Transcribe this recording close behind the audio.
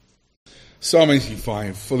Psalm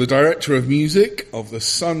 85, for the director of music of the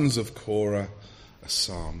sons of Korah, a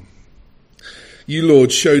psalm. You,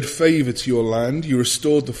 Lord, showed favour to your land. You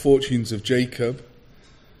restored the fortunes of Jacob.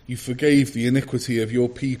 You forgave the iniquity of your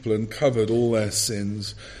people and covered all their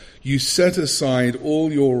sins. You set aside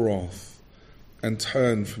all your wrath and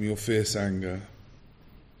turned from your fierce anger.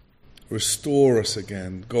 Restore us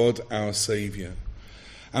again, God our Saviour,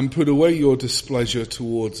 and put away your displeasure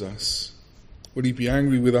towards us. Will you be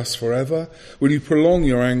angry with us forever? Will you prolong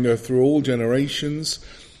your anger through all generations?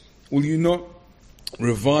 Will you not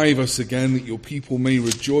revive us again that your people may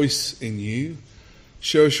rejoice in you?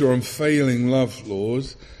 Show us your unfailing love,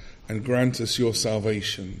 Lord, and grant us your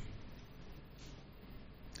salvation.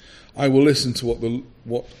 I will listen to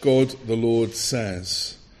what God the Lord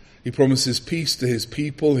says. He promises peace to his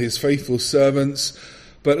people, his faithful servants,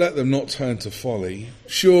 but let them not turn to folly.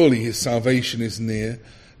 Surely his salvation is near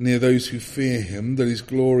those who fear him, that his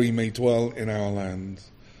glory may dwell in our land.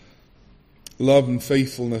 Love and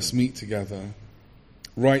faithfulness meet together.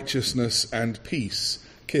 Righteousness and peace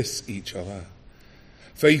kiss each other.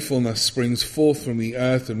 Faithfulness springs forth from the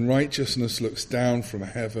earth, and righteousness looks down from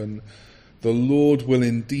heaven. The Lord will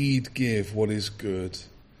indeed give what is good,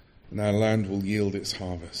 and our land will yield its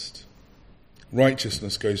harvest.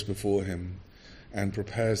 Righteousness goes before him and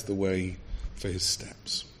prepares the way for his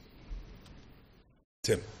steps.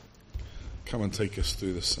 Tim, come and take us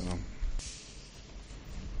through the psalm.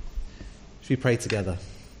 Should we pray together?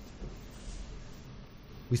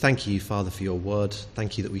 We thank you, Father, for your word.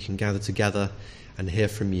 Thank you that we can gather together and hear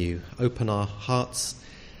from you. Open our hearts.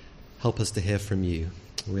 Help us to hear from you.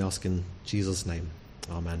 We ask in Jesus' name.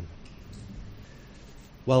 Amen.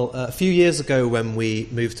 Well, a few years ago when we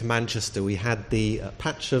moved to Manchester, we had the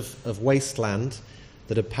patch of wasteland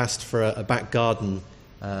that had passed for a back garden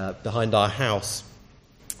behind our house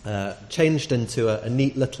changed into a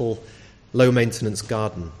neat little low-maintenance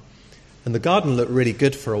garden. And the garden looked really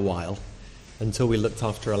good for a while until we looked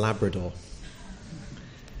after a Labrador.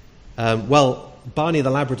 Barney the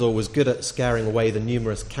Labrador was good at scaring away the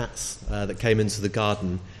numerous cats that came into the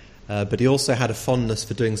garden, but he also had a fondness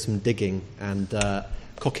for doing some digging and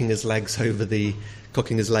cocking his leg over the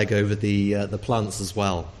plants as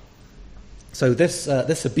well. So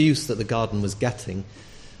this abuse that the garden was getting,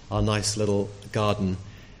 our nice little garden,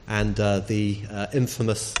 and the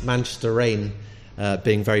infamous Manchester rain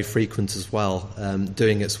being very frequent as well,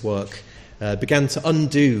 doing its work, began to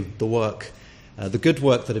undo the work, the good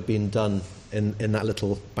work that had been done in that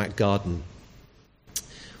little back garden.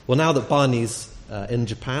 Well, now that Barney's in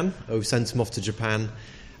Japan, we've sent him off to Japan,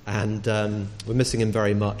 and we're missing him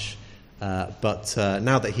very much. But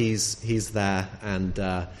now that he's there and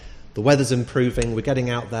the weather's improving, we're getting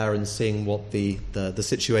out there and seeing what the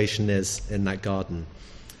situation is in that garden.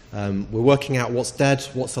 We're working out what's dead,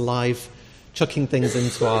 what's alive, chucking things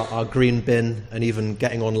into our green bin, and even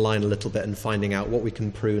getting online a little bit and finding out what we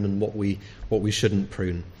can prune and what we shouldn't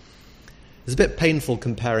prune. It's a bit painful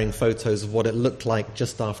comparing photos of what it looked like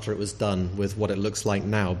just after it was done with what it looks like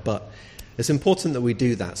now, but it's important that we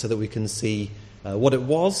do that so that we can see what it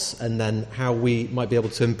was and then how we might be able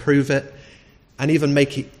to improve it and even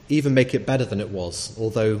make it better than it was,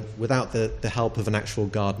 although without the help of an actual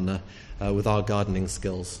gardener with our gardening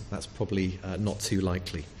skills, that's probably not too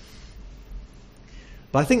likely.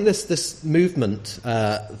 But I think this movement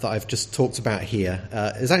that I've just talked about here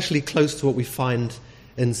is actually close to what we find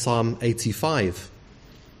in Psalm 85.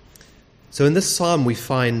 So in this psalm we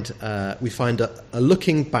find a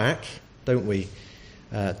looking back, don't we,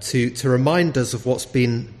 to remind us of what's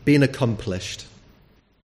been accomplished.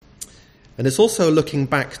 And it's also a looking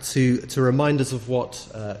back to remind us of what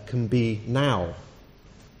can be now.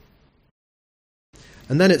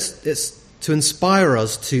 And then it's to inspire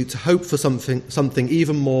us to hope for something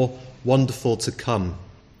even more wonderful to come.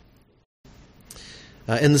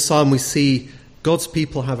 In the psalm we see God's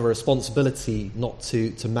people have a responsibility not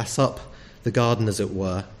to mess up the garden, as it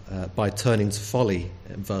were, by turning to folly,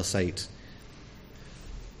 in verse 8.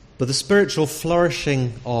 But the spiritual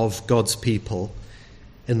flourishing of God's people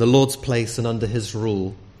in the Lord's place and under his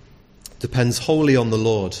rule depends wholly on the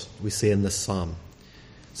Lord, we see in this psalm.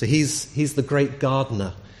 So he's the great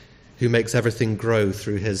gardener who makes everything grow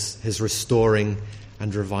through his restoring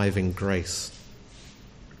and reviving grace.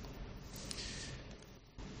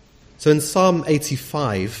 So in Psalm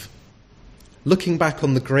 85, looking back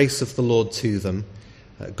on the grace of the Lord to them,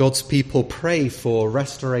 God's people pray for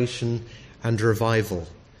restoration and revival.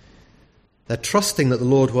 They're trusting that the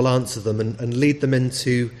Lord will answer them and lead them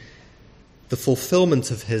into the fulfillment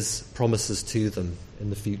of his promises to them in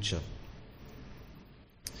the future.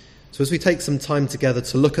 So as we take some time together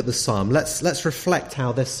to look at the psalm, let's reflect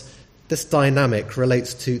how this this dynamic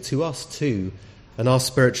relates to us too, and our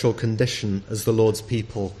spiritual condition as the Lord's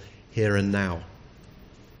people here and now.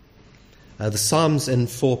 The Psalm's in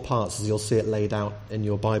 4 parts, as you'll see it laid out in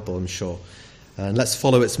your Bible, I'm sure. And let's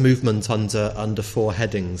follow its movement under 4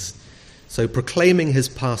 headings. So proclaiming his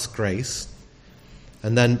past grace,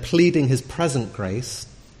 and then pleading his present grace,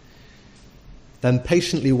 then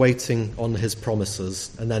patiently waiting on his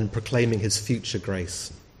promises, and then proclaiming his future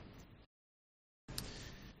grace.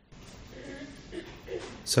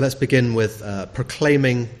 So let's begin with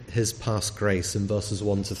proclaiming his past grace in verses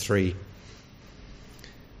 1 to 3.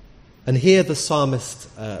 And here the psalmist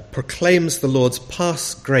proclaims the Lord's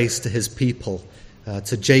past grace to his people,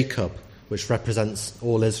 to Jacob, which represents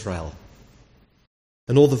all Israel.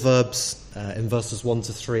 And all the verbs in verses 1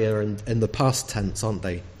 to 3 are in the past tense, aren't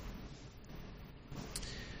they?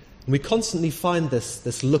 And we constantly find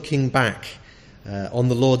this looking back on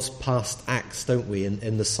the Lord's past acts, don't we,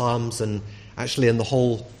 in the Psalms and actually in the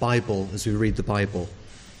whole Bible as we read the Bible.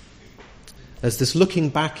 There's this looking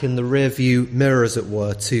back in the rear-view mirror, as it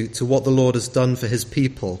were, to what the Lord has done for his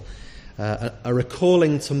people, a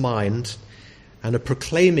recalling to mind and a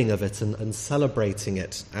proclaiming of it and celebrating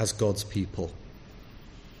it as God's people.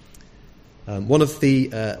 One of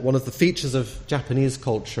the features of Japanese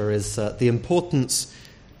culture is the importance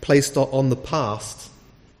placed on the past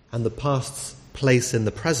and the past's place in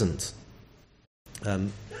the present.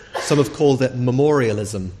 Some have called it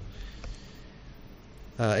memorialism.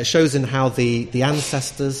 It shows in how the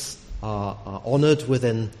ancestors are honoured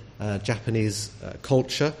within Japanese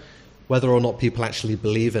culture, whether or not people actually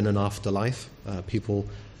believe in an afterlife. People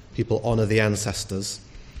honour the ancestors,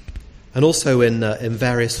 and also in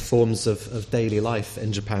various forms of daily life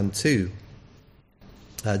in Japan too.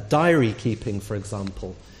 Diary keeping, for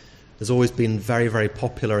example, has always been very, very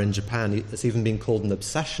popular in Japan. It's even been called an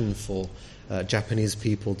obsession for Japanese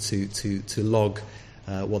people to log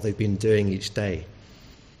what they've been doing each day.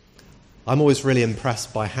 I'm always really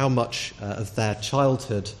impressed by how much of their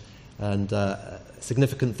childhood and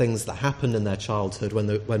significant things that happened in their childhood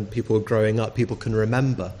when people were growing up, people can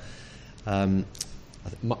remember.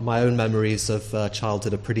 My own memories of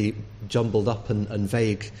childhood are pretty jumbled up and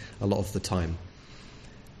vague a lot of the time.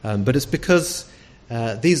 But it's because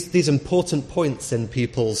these important points in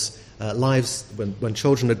people's lives, when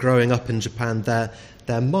children are growing up in Japan,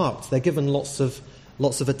 they're marked. They're given lots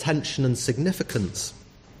of attention and significance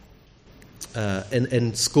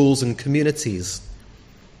in schools and communities.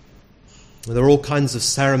 There are all kinds of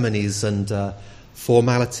ceremonies and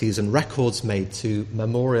formalities and records made to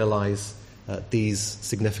memorialize these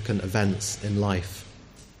significant events in life.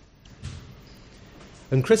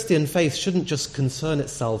 And Christian faith shouldn't just concern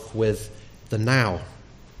itself with the now.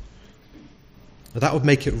 That would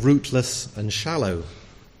make it rootless and shallow.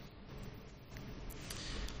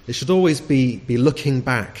 It should always be looking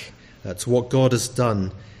back to what God has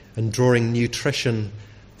done and drawing nutrition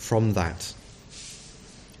from that.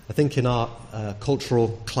 I think in our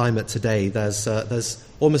cultural climate today, there's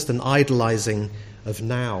almost an idolizing of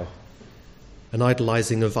now, an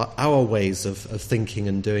idolizing of our ways of thinking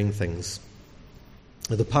and doing things.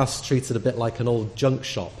 The past treated a bit like an old junk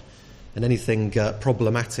shop, and anything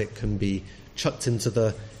problematic can be chucked into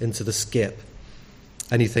the skip.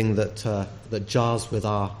 Anything that jars with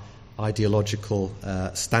our ideological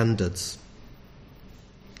standards.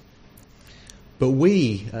 But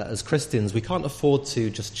we, as Christians, we can't afford to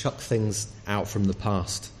just chuck things out from the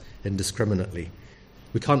past indiscriminately.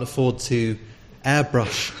 We can't afford to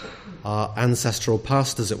airbrush our ancestral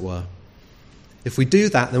past, as it were. If we do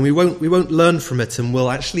that, then we won't learn from it, and we'll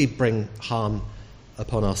actually bring harm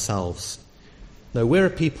upon ourselves. No, we're a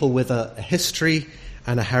people with a history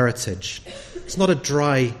and a heritage. It's not a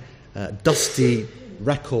dry, dusty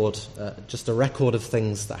record, just a record of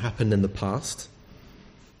things that happened in the past.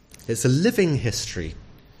 It's a living history.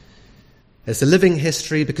 It's a living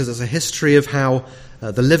history because it's a history of how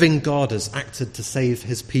the living God has acted to save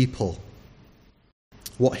his people.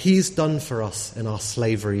 What he's done for us in our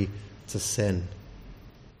slavery to sin.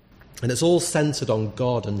 And it's all centered on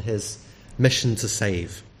God and his mission to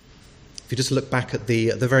save. If you just look back at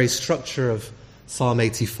the very structure of Psalm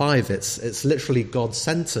 85, it's literally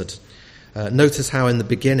God-centered. Notice how in the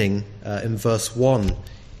beginning, in verse 1,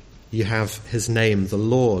 you have his name, the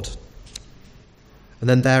Lord. And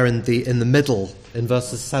then there in the middle, in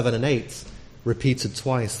verses 7 and 8, repeated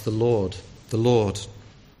twice, the Lord, the Lord.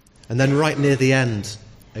 And then right near the end,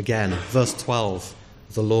 again, verse 12,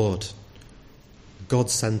 the Lord.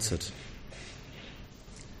 God-centered.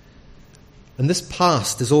 And this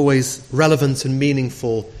past is always relevant and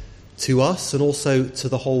meaningful to us and also to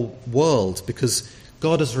the whole world, because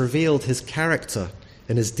God has revealed his character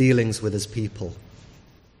in his dealings with his people.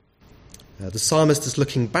 The psalmist is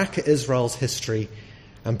looking back at Israel's history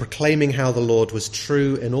and proclaiming how the Lord was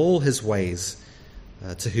true in all his ways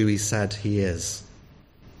to who he said he is.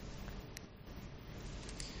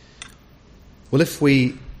 Well, if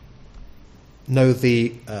we know the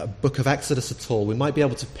book of Exodus at all, we might be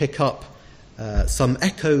able to pick up some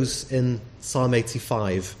echoes in Psalm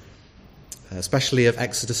 85, especially of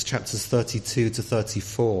Exodus chapters 32 to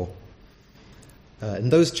 34. In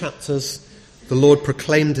those chapters, the Lord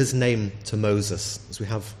proclaimed his name to Moses, as we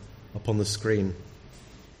have up on the screen.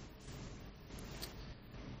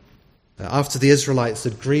 After the Israelites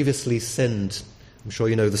had grievously sinned, I'm sure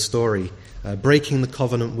you know the story, breaking the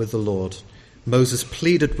covenant with the Lord, Moses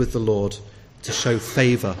pleaded with the Lord to show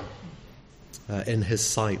favour in his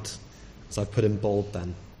sight, as I put in bold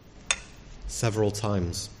then, several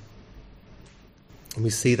times. And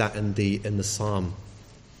we see that in the psalm.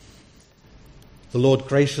 The Lord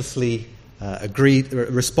graciously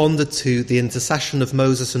responded to the intercession of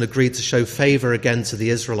Moses and agreed to show favour again to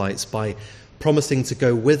the Israelites by promising to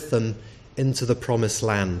go with them into the promised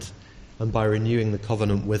land and by renewing the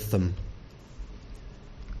covenant with them.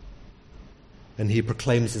 And he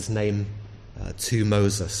proclaims his name to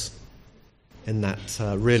Moses in that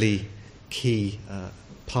really key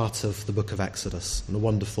part of the book of Exodus, and a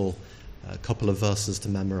wonderful couple of verses to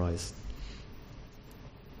memorize.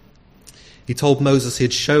 He told Moses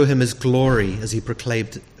he'd show him his glory as he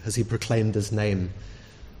proclaimed his name.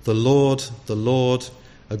 The Lord,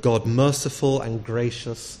 a God merciful and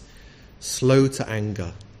gracious, slow to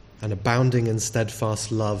anger, and abounding in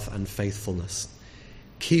steadfast love and faithfulness,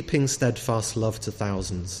 keeping steadfast love to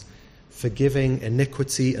thousands, forgiving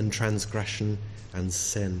iniquity and transgression and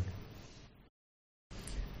sin.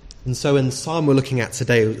 And so in the psalm we're looking at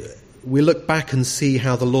today, we look back and see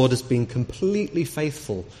how the Lord has been completely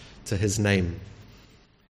faithful to his name.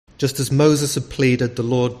 Just as Moses had pleaded, the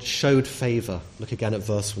Lord showed favour. Look again at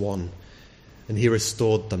verse 1. And he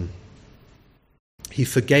restored them. He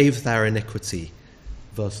forgave their iniquity.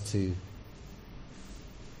 Verse 2.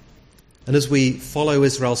 And as we follow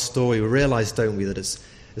Israel's story, we realise, don't we, that it's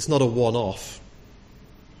not a one-off.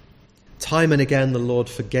 Time and again the Lord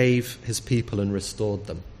forgave his people and restored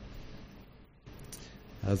them.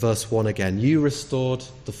 Verse 1 again. You restored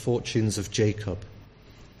the fortunes of Jacob.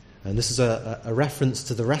 And this is a reference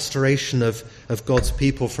to the restoration of God's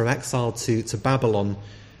people from exile to Babylon,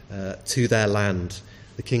 to their land.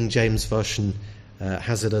 The King James Version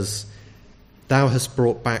has it as, thou hast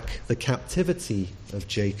brought back the captivity of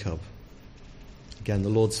Jacob. Again, the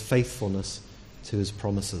Lord's faithfulness to his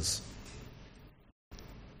promises.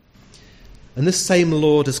 And this same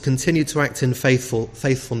Lord has continued to act in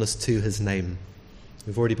faithfulness to his name.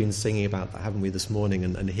 We've already been singing about that, haven't we, this morning,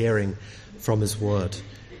 and hearing from his word.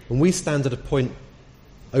 And we stand at a point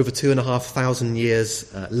over 2,500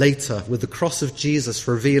 years later with the cross of Jesus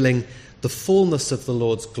revealing the fullness of the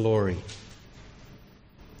Lord's glory.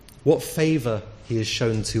 What favour he has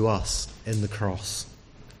shown to us in the cross.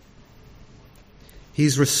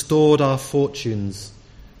 He's restored our fortunes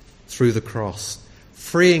through the cross,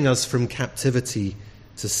 freeing us from captivity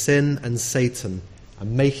to sin and Satan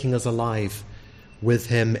and making us alive with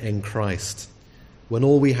him in Christ, when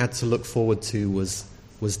all we had to look forward to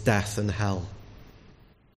was death and hell.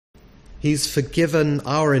 He's forgiven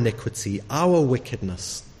our iniquity, our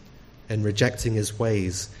wickedness in rejecting his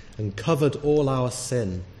ways, and covered all our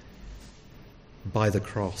sin by the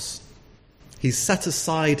cross. He's set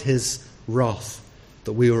aside his wrath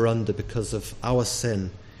that we were under because of our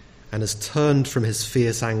sin and has turned from his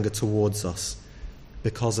fierce anger towards us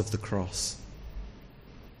because of the cross.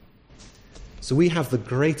 So we have the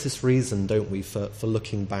greatest reason, don't we, for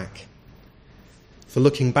looking back. For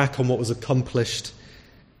looking back on what was accomplished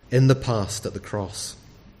in the past at the cross.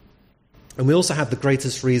 And we also have the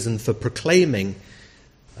greatest reason for proclaiming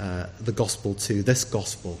the gospel too, this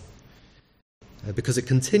gospel. Because it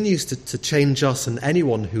continues to change us and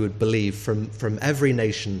anyone who would believe from every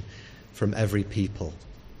nation, from every people.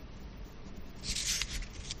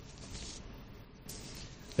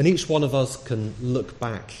 And each one of us can look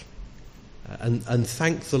back and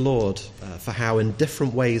thank the Lord for how in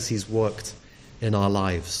different ways he's worked in our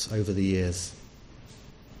lives over the years.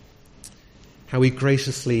 How he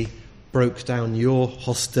graciously broke down your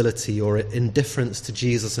hostility or indifference to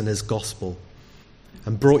Jesus and his gospel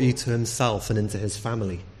and brought you to himself and into his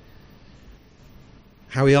family.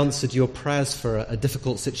 How he answered your prayers for a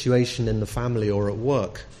difficult situation in the family or at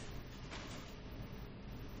work.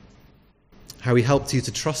 How he helped you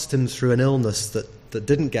to trust him through an illness that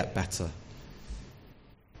didn't get better.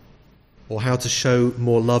 or how to show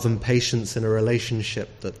more love and patience in a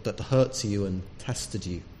relationship that hurts you and tested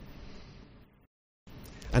you.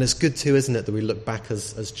 And it's good too, isn't it, that we look back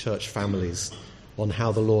as church families on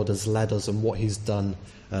how the Lord has led us and what he's done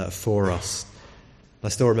for us. I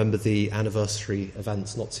still remember the anniversary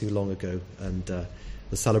events not too long ago and the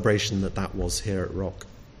celebration that was here at Rock.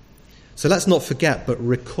 So let's not forget, but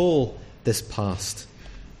recall this past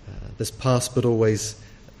but always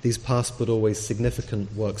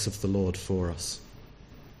significant works of the Lord for us.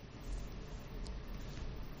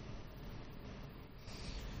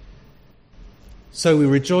 So we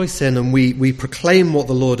rejoice in and we proclaim what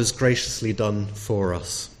the Lord has graciously done for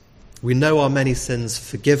us. We know our many sins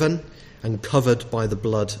forgiven and covered by the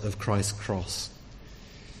blood of Christ's cross.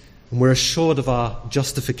 And we're assured of our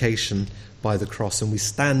justification by the cross, and we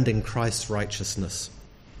stand in Christ's righteousness.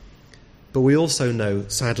 But we also know,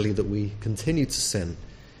 sadly, that we continue to sin,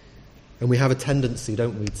 and we have a tendency,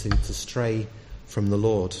 don't we, to stray from the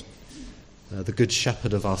Lord, the good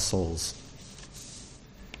shepherd of our souls.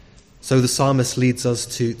 So the psalmist leads us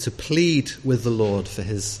to plead with the Lord for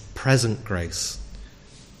his present grace.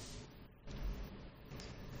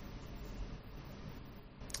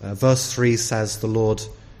 Verse 3 says the Lord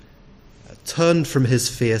turned from his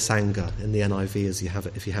fierce anger, in the NIV as you have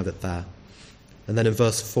it, if you have it there. And then in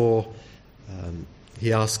verse 4,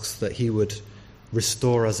 he asks that he would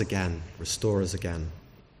restore us again.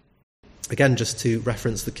 Again, just to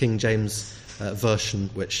reference the King James version,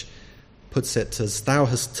 which puts it as, "Thou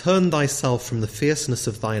hast turned thyself from the fierceness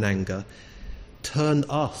of thine anger. Turn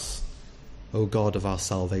us, O God of our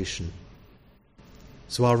salvation."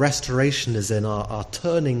 So our restoration is in our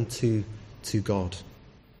turning to God.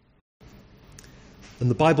 And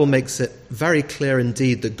the Bible makes it very clear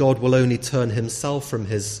indeed that God will only turn himself from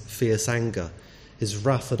his fierce anger, his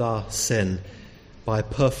wrath at our sin, by a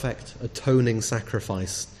perfect atoning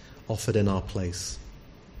sacrifice offered in our place.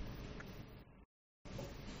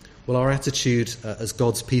 Well, our attitude as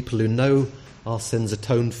God's people who know our sins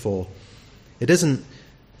atoned for, it isn't,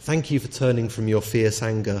 "Thank you for turning from your fierce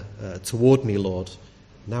anger toward me, Lord.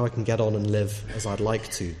 Now I can get on and live as I'd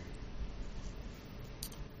like to."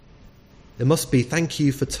 It must be, "Thank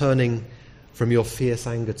you for turning from your fierce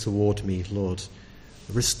anger toward me, Lord.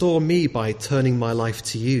 Restore me by turning my life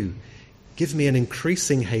to you. Give me an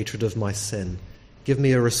increasing hatred of my sin. Give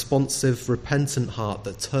me a responsive, repentant heart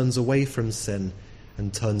that turns away from sin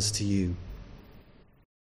and turns to you."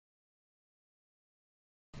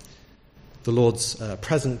 The Lord's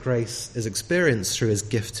present grace is experienced through his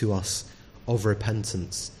gift to us of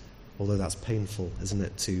repentance, although that's painful, isn't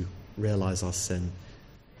it, to realize our sin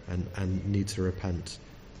and need to repent.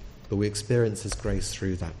 But we experience his grace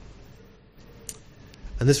through that.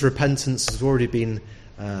 And this repentance has already been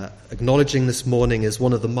acknowledging this morning is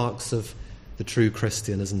one of the marks of the true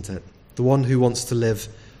Christian, isn't it? The one who wants to live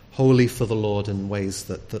wholly for the Lord in ways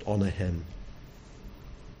that honour him.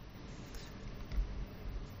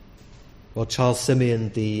 Well, Charles Simeon,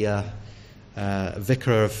 the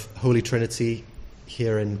vicar of Holy Trinity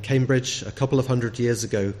here in Cambridge a couple of hundred years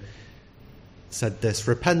ago, said this: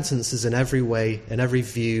 "Repentance is in every way, in every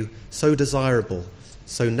view, so desirable,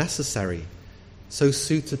 so necessary, so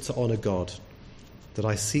suited to honour God, that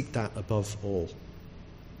I seek that above all."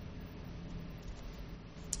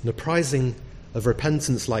 An apprising of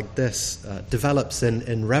repentance like this develops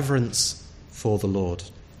in reverence for the Lord.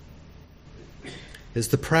 It's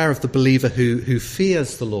the prayer of the believer who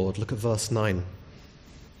fears the Lord. Look at verse 9.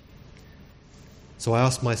 So I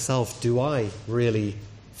ask myself, do I really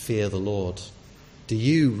fear the Lord? Do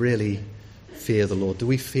you really fear the Lord? Do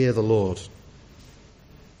we fear the Lord?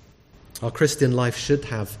 Our Christian life should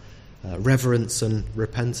have reverence and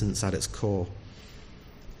repentance at its core,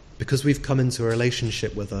 because we've come into a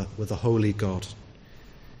relationship with a holy God.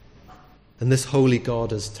 And this holy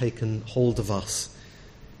God has taken hold of us.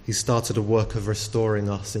 He started a work of restoring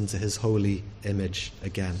us into his holy image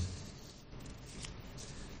again.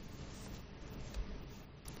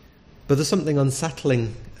 But there's something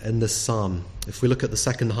unsettling in this psalm. If we look at the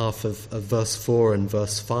second half of verse 4 and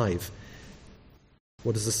verse 5,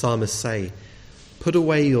 what does the psalmist say? "Put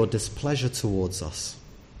away your displeasure towards us.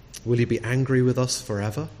 Will you be angry with us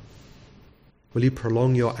forever? Will you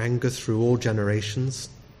prolong your anger through all generations?"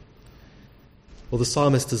 Well, the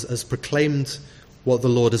psalmist has proclaimed what the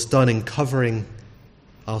Lord has done in covering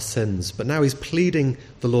our sins, but now he's pleading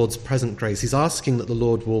the Lord's present grace. He's asking that the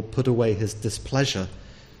Lord will put away his displeasure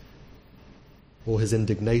or his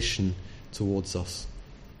indignation towards us.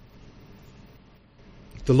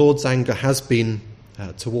 The Lord's anger has been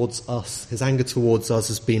towards us. His anger towards us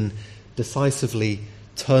has been decisively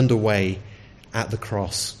turned away at the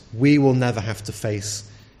cross. We will never have to face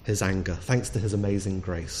his anger, thanks to his amazing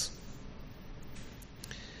grace.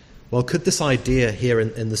 Well, could this idea here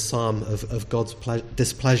in the psalm of God's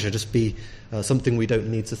displeasure just be something we don't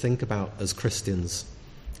need to think about as Christians?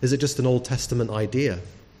 Is it just an Old Testament idea?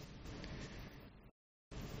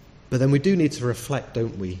 But then we do need to reflect,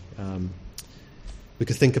 don't we? We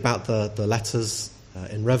could think about the letters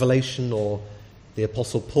in Revelation, or the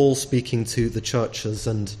Apostle Paul speaking to the churches,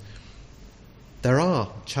 and there are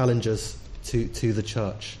challenges to the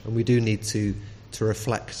church, and we do need to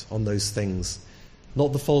reflect on those things.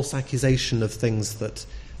 Not the false accusation of things that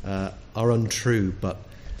are untrue, but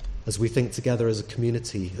as we think together as a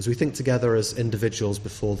community, as we think together as individuals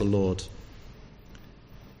before the Lord,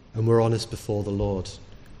 and we're honest before the Lord,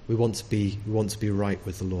 we want to be right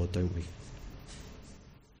with the Lord, don't we?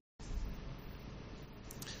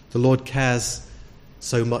 The Lord cares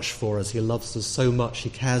so much for us. He loves us so much. He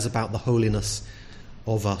cares about the holiness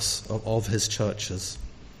of us, of his churches.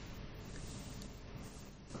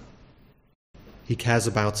 He cares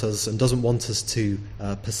about us and doesn't want us to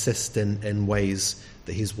persist in ways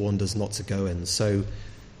that he's warned us not to go in. So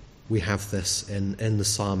we have this in the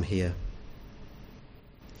psalm here.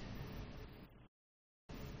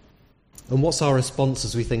 And what's our response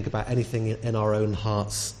as we think about anything in our own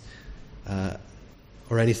hearts,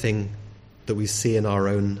 or anything that we see in our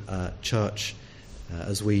own church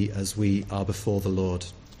as we are before the Lord?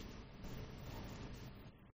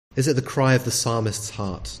 Is it the cry of the psalmist's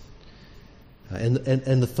heart? In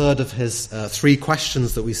the third of his three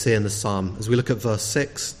questions that we see in the psalm, as we look at verse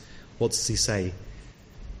 6, what does he say?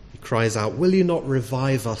 He cries out, "Will you not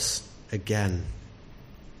revive us again?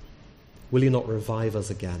 Will you not revive us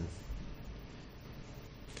again?"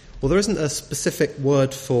 Well, there isn't a specific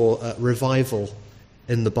word for revival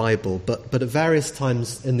in the Bible, but at various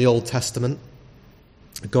times in the Old Testament,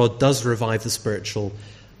 God does revive the spiritual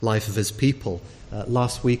life of his people.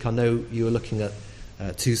 Last week, I know you were looking at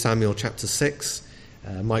 2 Samuel chapter 6.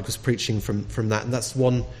 Mike was preaching from that, and that's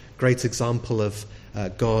one great example of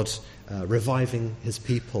God reviving his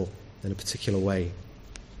people in a particular way.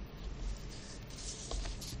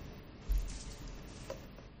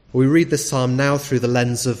 We read this psalm now through the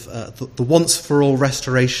lens of the once-for-all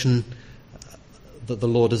restoration that the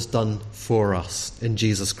Lord has done for us in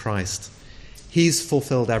Jesus Christ. He's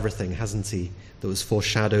fulfilled everything, hasn't he, that was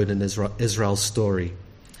foreshadowed in Israel's story.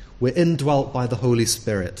 We're indwelt by the Holy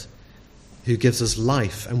Spirit, who gives us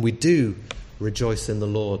life, and we do rejoice in the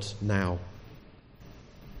Lord now.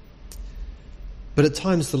 But at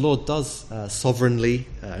times the Lord does sovereignly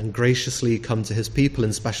and graciously come to his people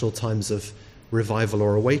in special times of revival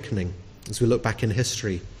or awakening. As we look back in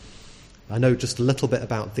history, I know just a little bit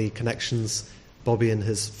about the connections Bobby and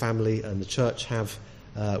his family and the church have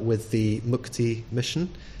with the Mukti mission,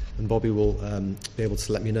 and Bobby will be able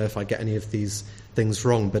to let me know if I get any of these things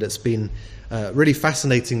wrong, but it's been really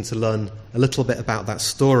fascinating to learn a little bit about that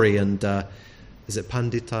story. And is it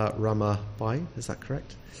Pandita Ramabai? Is that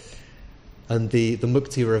correct? And the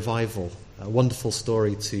Mukti revival, a wonderful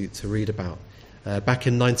story to read about. Back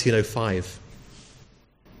in 1905,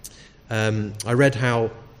 I read how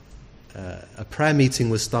a prayer meeting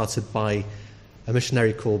was started by a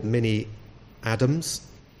missionary called Minnie Abrams,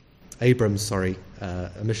 a missionary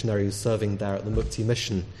who was serving there at the Mukti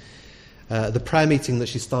mission. The prayer meeting that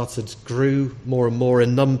she started grew more and more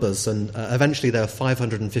in numbers, and eventually there were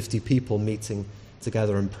 550 people meeting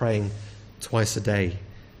together and praying twice a day.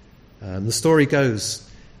 The story goes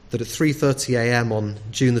that at 3:30 a.m. on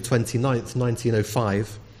June the 29th,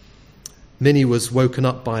 1905, Minnie was woken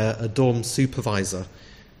up by a dorm supervisor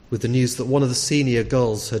with the news that one of the senior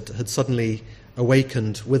girls had suddenly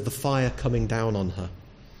awakened with the fire coming down on her.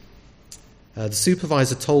 The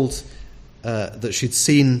supervisor told that she'd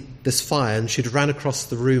seen this fire, and she'd ran across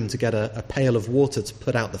the room to get a pail of water to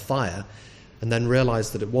put out the fire, and then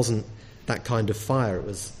realized that it wasn't that kind of fire, it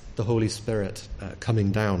was the Holy Spirit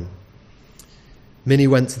coming down. Minnie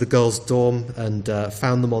went to the girls' dorm and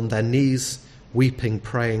found them on their knees, weeping,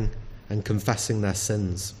 praying, and confessing their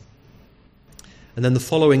sins. And then the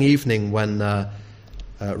following evening, when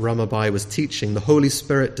Ramabai was teaching, the Holy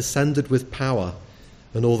Spirit descended with power,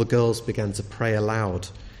 and all the girls began to pray aloud,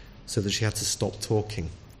 so that she had to stop talking.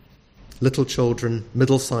 Little children,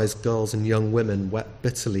 middle-sized girls, and young women wept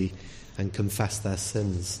bitterly and confessed their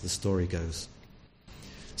sins, the story goes.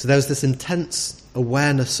 So there was this intense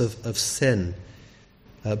awareness of sin,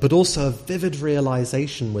 but also a vivid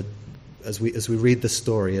realization as we read the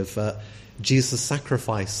story of Jesus'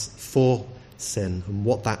 sacrifice for sin and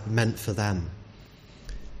what that meant for them.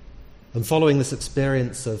 And following this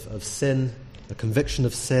experience of sin, the conviction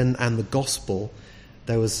of sin, and the gospel,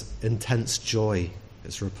 there was intense joy,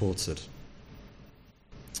 it's reported.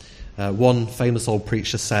 One famous old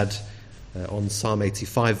preacher said on Psalm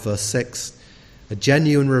 85, verse 6, "A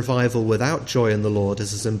genuine revival without joy in the Lord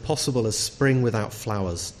is as impossible as spring without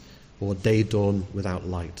flowers or day dawn without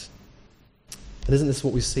light." And isn't this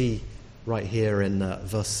what we see right here in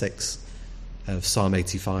verse 6 of Psalm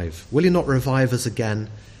 85? "Will you not revive us again,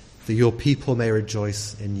 that your people may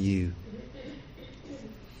rejoice in you?"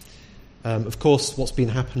 Of course, what's been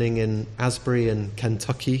happening in Asbury and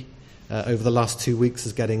Kentucky over the last 2 weeks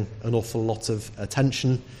is getting an awful lot of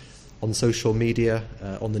attention on social media,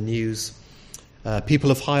 on the news. People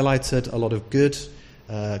have highlighted a lot of good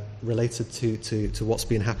related to what's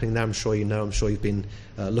been happening there. I'm sure you know. I'm sure you've been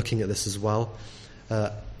looking at this as well.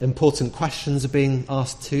 Important questions are being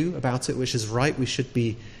asked too about it, which is right. We should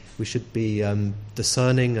be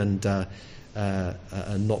discerning and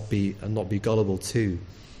not be gullible too.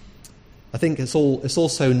 I think it's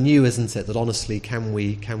also new, isn't it? That honestly, can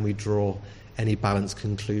we draw any balanced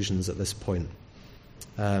conclusions at this point?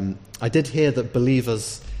 I did hear that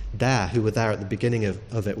believers there, who were there at the beginning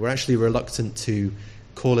of it, were actually reluctant to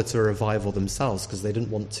call it a revival themselves because they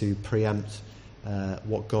didn't want to preempt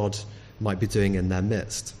what God might be doing in their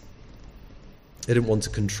midst. They didn't want to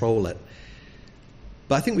control it.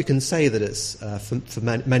 But I think we can say that it's, for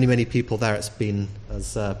many people there, it's been,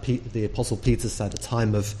 as the Apostle Peter said, a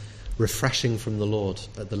time of refreshing from the Lord,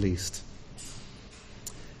 at the least.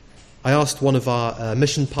 I asked one of our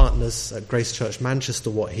mission partners at Grace Church Manchester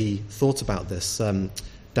what he thought about this.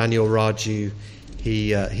 Daniel Raju,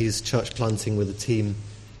 he's church planting with a team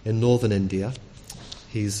in northern India.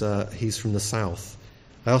 He's from the south.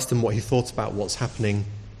 I asked him what he thought about what's happening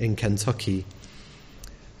in Kentucky.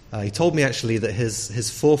 He told me actually that his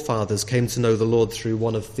forefathers came to know the Lord through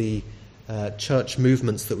one of the church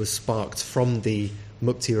movements that was sparked from the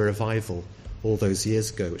Mukti revival all those years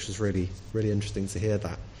ago, which was really, really interesting to hear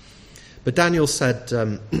that. But Daniel said,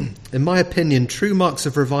 in my opinion, true marks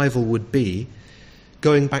of revival would be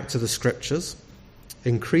going back to the scriptures,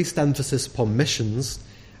 increased emphasis upon missions,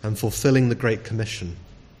 and fulfilling the Great Commission.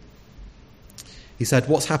 He said,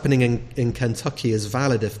 what's happening in Kentucky is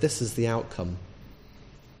valid if this is the outcome.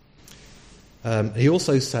 He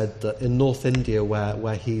also said that in North India,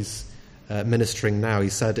 where he's ministering now, he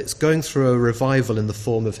said it's going through a revival in the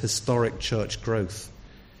form of historic church growth.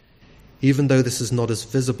 Even though this is not as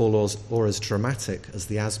visible or as dramatic as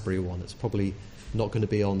the Asbury one, it's probably not going to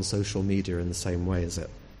be on social media in the same way, is it?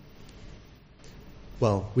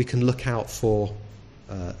 Well, we can look out for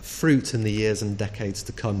fruit in the years and decades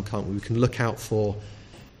to come, can't we? We can look out for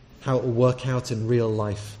how it will work out in real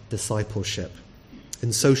life discipleship,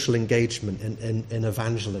 in social engagement, in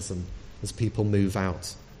evangelism as people move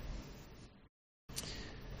out.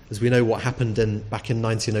 As we know what happened back in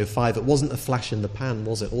 1905, it wasn't a flash in the pan,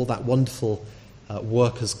 was it? All that wonderful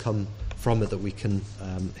work has come from it that we can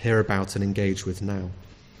hear about and engage with now.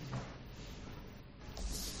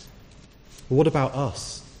 But what about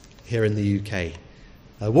us here in the UK?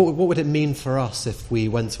 What would it mean for us if we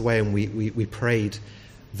went away and we prayed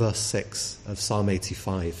verse 6 of Psalm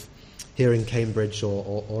 85, here in Cambridge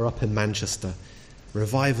or up in Manchester?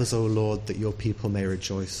 Revive us, O Lord, that your people may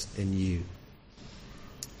rejoice in you.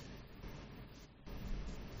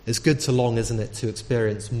 It's good to long, isn't it, to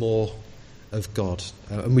experience more of God.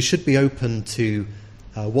 And we should be open to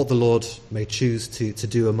what the Lord may choose to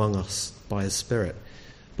do among us by his Spirit.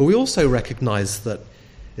 But we also recognise that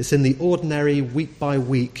it's in the ordinary,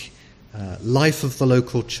 week-by-week life of the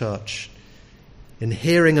local church, in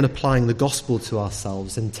hearing and applying the gospel to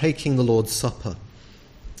ourselves, in taking the Lord's Supper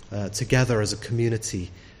together as a community,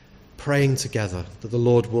 praying together, that the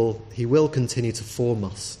Lord will continue to form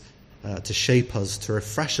us, to shape us, to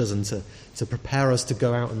refresh us, and to prepare us to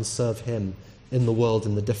go out and serve him in the world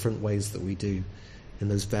in the different ways that we do, in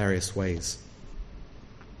those various ways.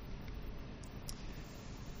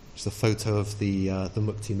 It's a photo of the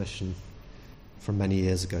Mukti mission from many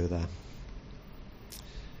years ago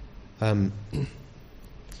there.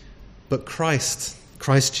 But Christ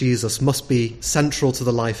Jesus must be central to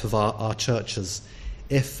the life of our churches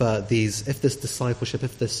if this discipleship,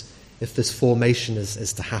 if this formation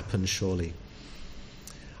is to happen, surely.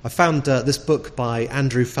 I found this book by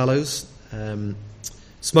Andrew Fellows,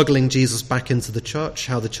 Smuggling Jesus Back into the Church,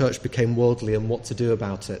 How the Church Became Worldly and What to Do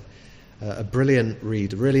About It. A brilliant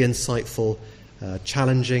read, really insightful,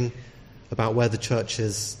 challenging about where the church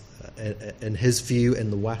is, in his view,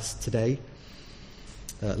 in the West today,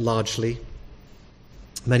 largely.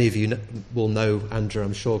 Many of you will know Andrew,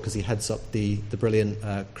 I'm sure, because he heads up the brilliant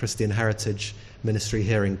Christian Heritage Ministry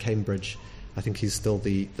here in Cambridge. I think he's still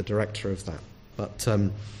the director of that. But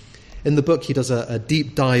in the book, he does a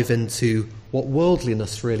deep dive into what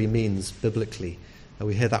worldliness really means biblically,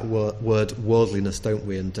 We hear that word worldliness, don't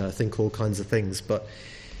we, and think all kinds of things. But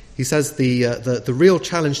he says the real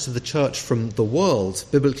challenge to the church from the world,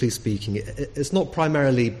 biblically speaking, it's not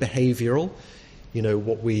primarily behavioural,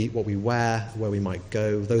 what we wear, where we might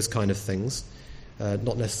go, those kind of things.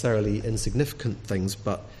 Not necessarily insignificant things,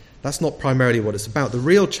 but that's not primarily what it's about. The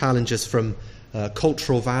real challenge is from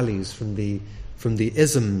cultural values, from the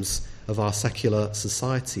isms of our secular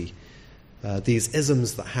society. These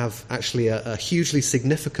isms that have actually a hugely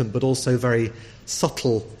significant but also very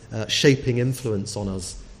subtle shaping influence on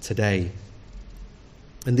us today.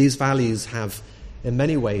 And these values have, in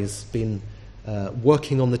many ways, been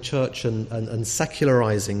working on the church and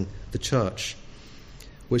secularizing the church,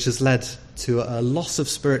 which has led to a loss of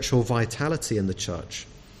spiritual vitality in the church.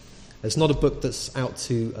 It's not a book that's out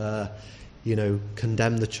to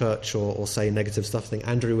condemn the church or say negative stuff. I think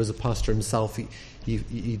Andrew was a pastor himself.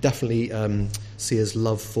 You definitely see his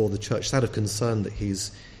love for the church. It's out of concern that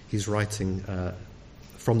he's writing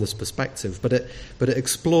from this perspective. But it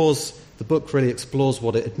explores, the book really explores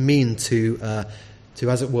what it mean to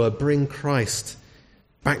as it were, bring Christ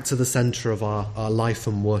back to the centre of our life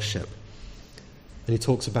and worship. And he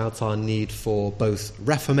talks about our need for both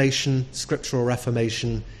reformation, scriptural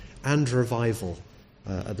reformation, and revival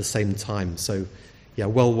at the same time. So,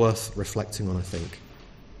 well worth reflecting on, I think.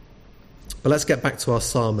 But let's get back to our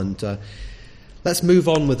psalm, and let's move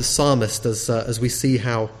on with the psalmist as we see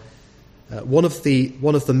how one of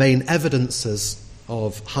the main evidences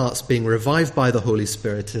of hearts being revived by the Holy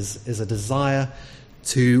Spirit is a desire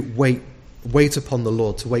to wait upon the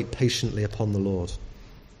Lord, to wait patiently upon the Lord.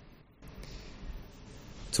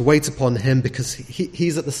 To wait upon him because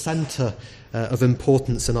he's at the centre of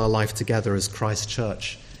importance in our life together as Christ's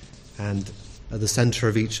church, and at the centre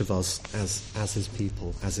of each of us as his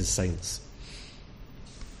people, as his saints.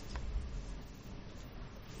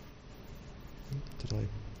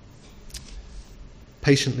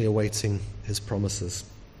 Patiently awaiting his promises.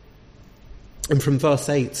 And from verse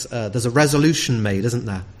 8, there's a resolution made, isn't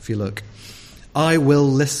there, if you look? I will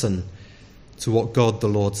listen to what God the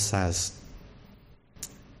Lord says.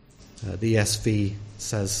 The ESV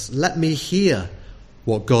says, let me hear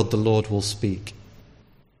what God the Lord will speak.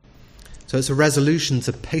 So it's a resolution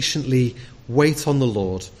to patiently wait on the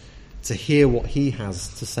Lord, to hear what he has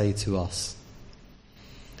to say to us.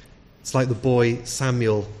 It's like the boy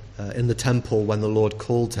Samuel in the temple when the Lord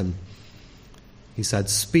called him. He said,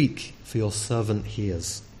 speak, for your servant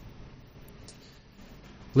hears.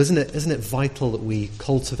 Well, isn't it vital that we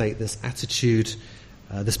cultivate this attitude,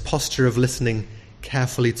 this posture of listening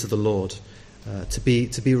carefully to the Lord, to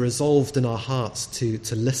be resolved in our hearts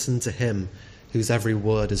to listen to him whose every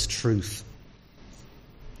word is truth?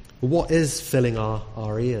 Well, what is filling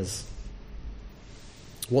our ears?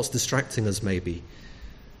 What's distracting us, maybe?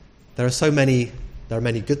 There are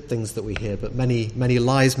many good things that we hear, but many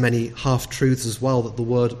lies, many half-truths as well that the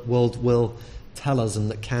world will tell us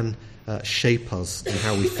and that can shape us in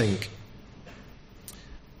how we think.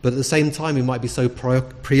 But at the same time, we might be so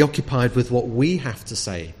preoccupied with what we have to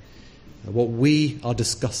say, what we are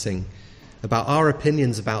discussing, about our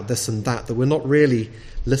opinions about this and that we're not really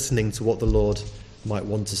listening to what the Lord might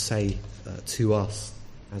want to say to us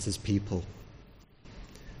as his people.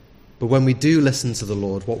 But when we do listen to the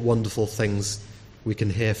Lord, what wonderful things we can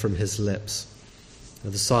hear from his lips.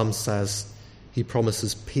 The psalm says he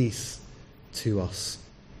promises peace to us.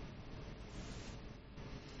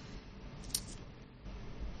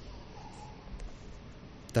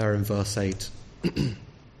 There in verse 8. And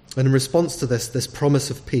in response to this promise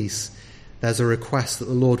of peace, there's a request that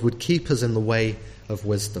the Lord would keep us in the way of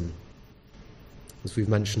wisdom. As we've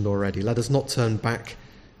mentioned already, let us not turn back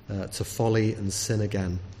to folly and sin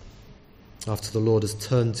again, after the Lord has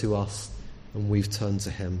turned to us and we've turned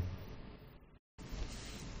to him.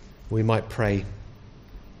 We might pray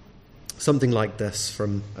something like this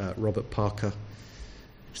from Robert Parker.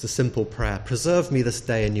 It's a simple prayer. Preserve me this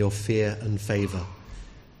day in your fear and favour,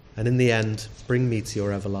 and in the end, bring me to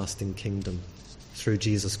your everlasting kingdom through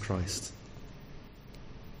Jesus Christ.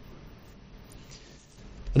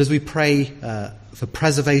 And as we pray for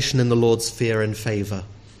preservation in the Lord's fear and favour,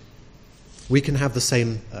 we can have the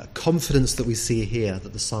same confidence that we see here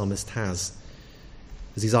that the psalmist has,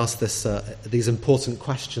 as he's asked these important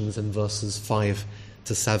questions in verses 5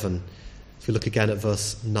 to 7. If you look again at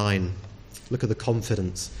verse 9, look at the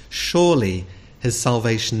confidence. Surely his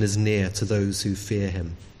salvation is near to those who fear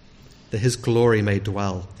him, that his glory may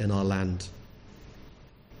dwell in our land.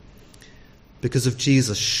 Because of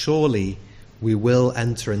Jesus, surely we will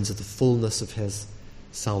enter into the fullness of his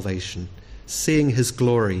salvation, seeing his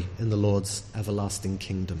glory in the Lord's everlasting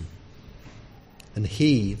kingdom. And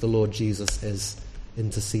he, the Lord Jesus, is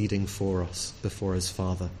interceding for us before his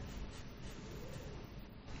Father.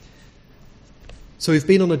 So we've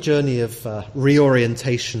been on a journey of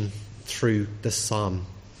reorientation through this psalm.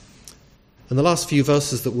 And the last few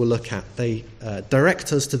verses that we'll look at, they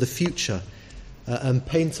direct us to the future and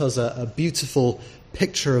paint us a beautiful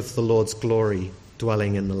picture of the Lord's glory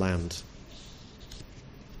dwelling in the land.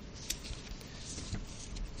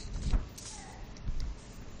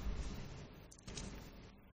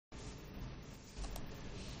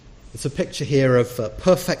 It's a picture here of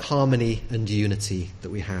perfect harmony and unity that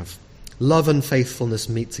we have. Love and faithfulness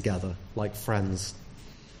meet together like friends.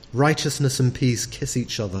 Righteousness and peace kiss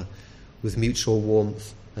each other with mutual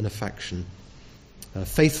warmth and affection.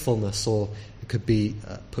 Faithfulness, or it could be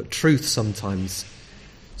put truth sometimes,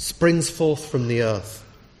 springs forth from the earth,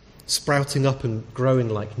 sprouting up and growing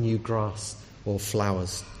like new grass or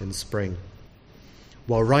flowers in spring,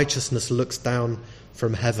 while righteousness looks down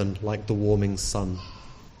from heaven like the warming sun.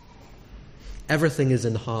 Everything is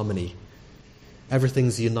in harmony.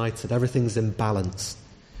 Everything's united. Everything's in balance.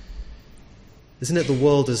 Isn't it the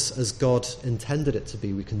world as God intended it to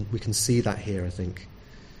be? We can see that here, I think.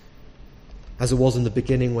 As it was in the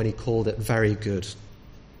beginning when he called it very good.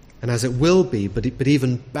 And as it will be, but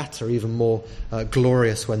even better, even more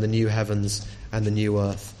glorious when the new heavens and the new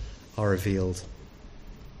earth are revealed.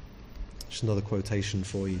 Just another quotation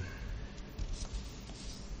for you.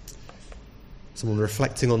 Someone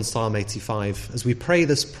reflecting on Psalm 85. As we pray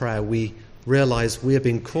this prayer, we realize we are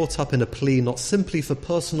being caught up in a plea not simply for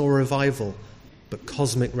personal revival, but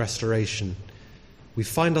cosmic restoration. We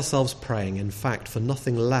find ourselves praying, in fact, for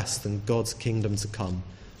nothing less than God's kingdom to come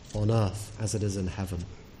on earth as it is in heaven.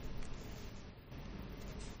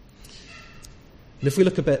 And if we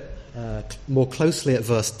look a bit more closely at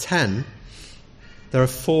verse 10, there are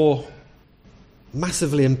 4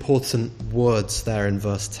 massively important words there in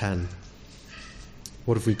verse 10.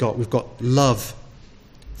 What have we got? We've got love,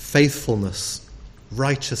 faithfulness,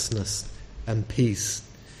 righteousness, and peace.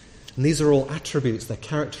 And these are all attributes, they're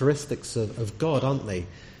characteristics of God, aren't they,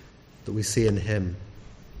 that we see in him.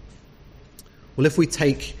 Well, if we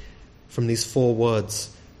take from these 4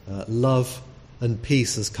 words, love and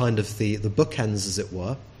peace as kind of the bookends, as it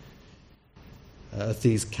were, of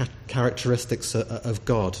these characteristics of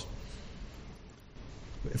God,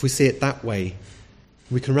 if we see it that way,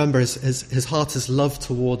 we can remember his heart is love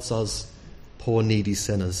towards us, poor needy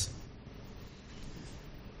sinners.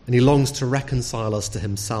 And he longs to reconcile us to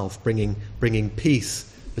himself, bringing peace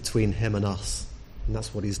between him and us. And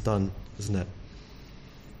that's what he's done, isn't it?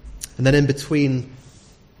 And then in between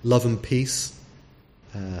love and peace,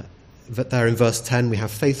 there in verse 10 we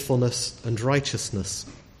have faithfulness and righteousness.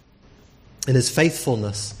 In his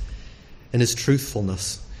faithfulness, in his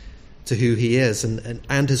truthfulness to who he is,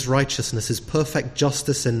 and his righteousness, his perfect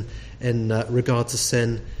justice in regard to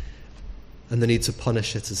sin and the need to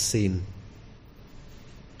punish it as seen.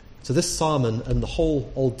 So this psalm and the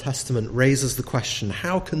whole Old Testament raises the question,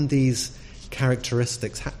 how can these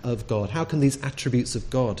characteristics of God, how can these attributes of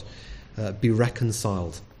God be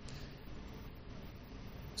reconciled?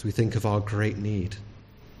 As we think of our great need.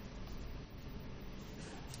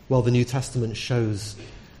 Well, the New Testament shows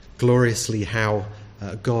gloriously how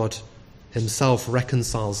God himself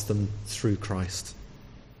reconciles them through Christ.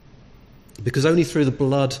 Because only through the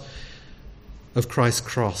blood of Christ's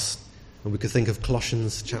cross, and we could think of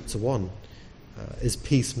Colossians chapter 1, is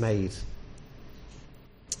peace made.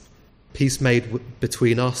 Peace made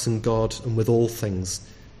between us and God and with all things,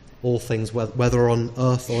 whether on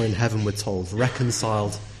earth or in heaven, we're told,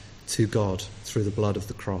 reconciled to God through the blood of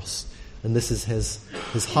the cross. And this is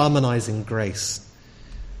his harmonizing grace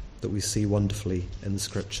that we see wonderfully in the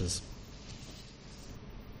Scriptures.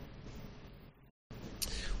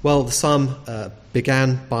 Well, the psalm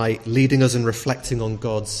began by leading us in reflecting on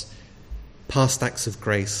God's past acts of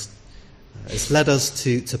grace. It's led us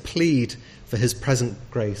to plead for his present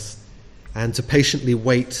grace and to patiently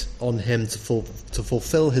wait on him to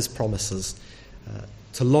fulfill his promises,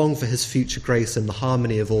 to long for his future grace in the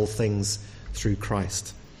harmony of all things through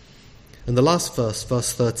Christ. And the last verse,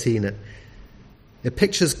 verse 13, it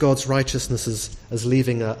pictures God's righteousness as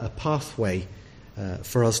leaving a pathway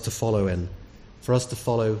for us to follow in, for us to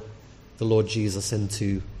follow the Lord Jesus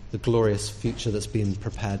into the glorious future that's been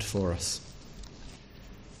prepared for us.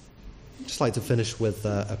 I'd just like to finish with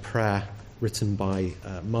a prayer written by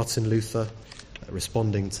Martin Luther,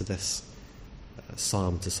 responding to this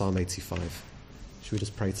psalm, to Psalm 85. Should we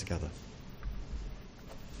just pray together?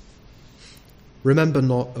 Remember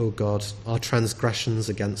not, O God, our transgressions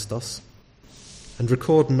against us, and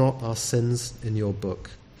record not our sins in your book,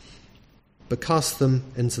 but cast them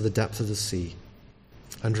into the depth of the sea.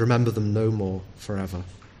 and remember them no more forever.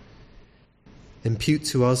 Impute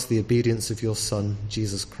to us the obedience of your Son,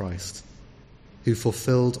 Jesus Christ, who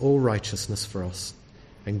fulfilled all righteousness for us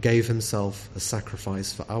and gave himself a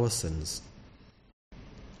sacrifice for our sins.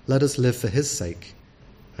 Let us live for his sake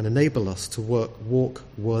and enable us to walk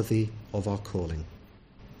worthy of our calling.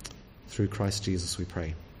 Through Christ Jesus we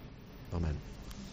pray. Amen.